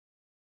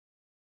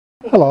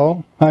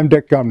Hello, I'm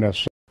Dick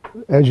Gumness.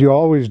 As you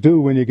always do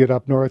when you get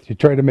up north, you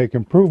try to make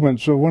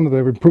improvements. So one of the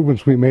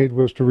improvements we made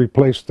was to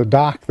replace the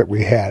dock that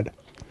we had.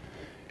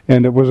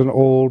 And it was an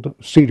old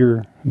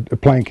cedar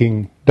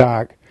planking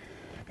dock.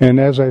 And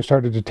as I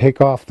started to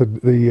take off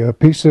the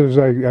pieces,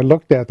 I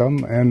looked at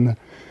them, and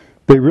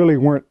they really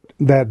weren't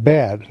that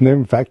bad. And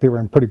in fact, they were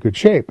in pretty good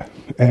shape.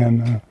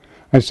 And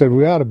I said,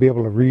 we ought to be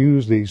able to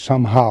reuse these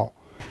somehow.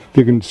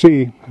 You can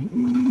see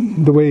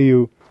the way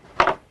you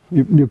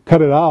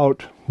cut it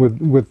out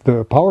with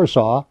the power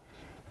saw,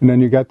 and then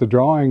you got the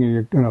drawing, and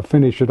you're going to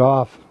finish it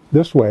off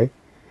this way.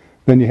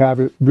 Then you have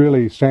it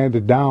really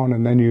sanded down,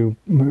 and then you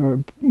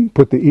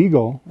put the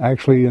eagle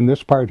actually in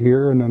this part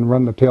here, and then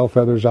run the tail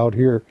feathers out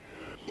here.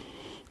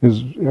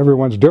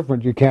 Everyone's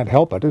different. You can't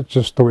help it. It's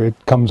just the way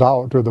it comes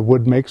out, or the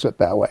wood makes it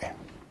that way.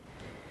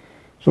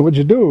 So what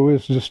you do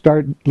is just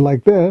start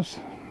like this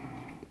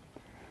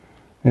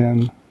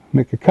and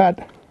make a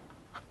cut.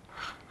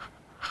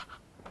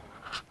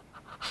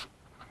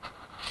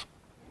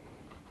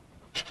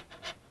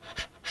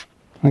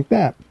 Like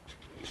that.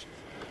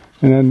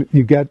 And then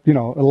you get, a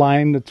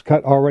line that's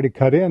already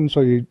cut in,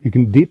 so you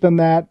can deepen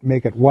that,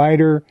 make it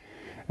wider.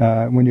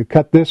 When you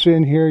cut this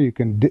in here, you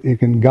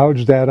can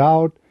gouge that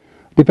out,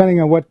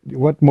 depending on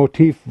what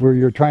motif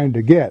you're trying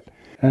to get.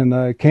 And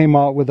I came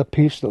out with a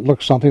piece that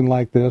looks something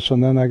like this,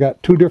 and then I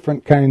got two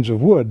different kinds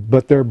of wood,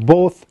 but they're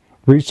both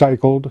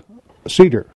recycled cedar.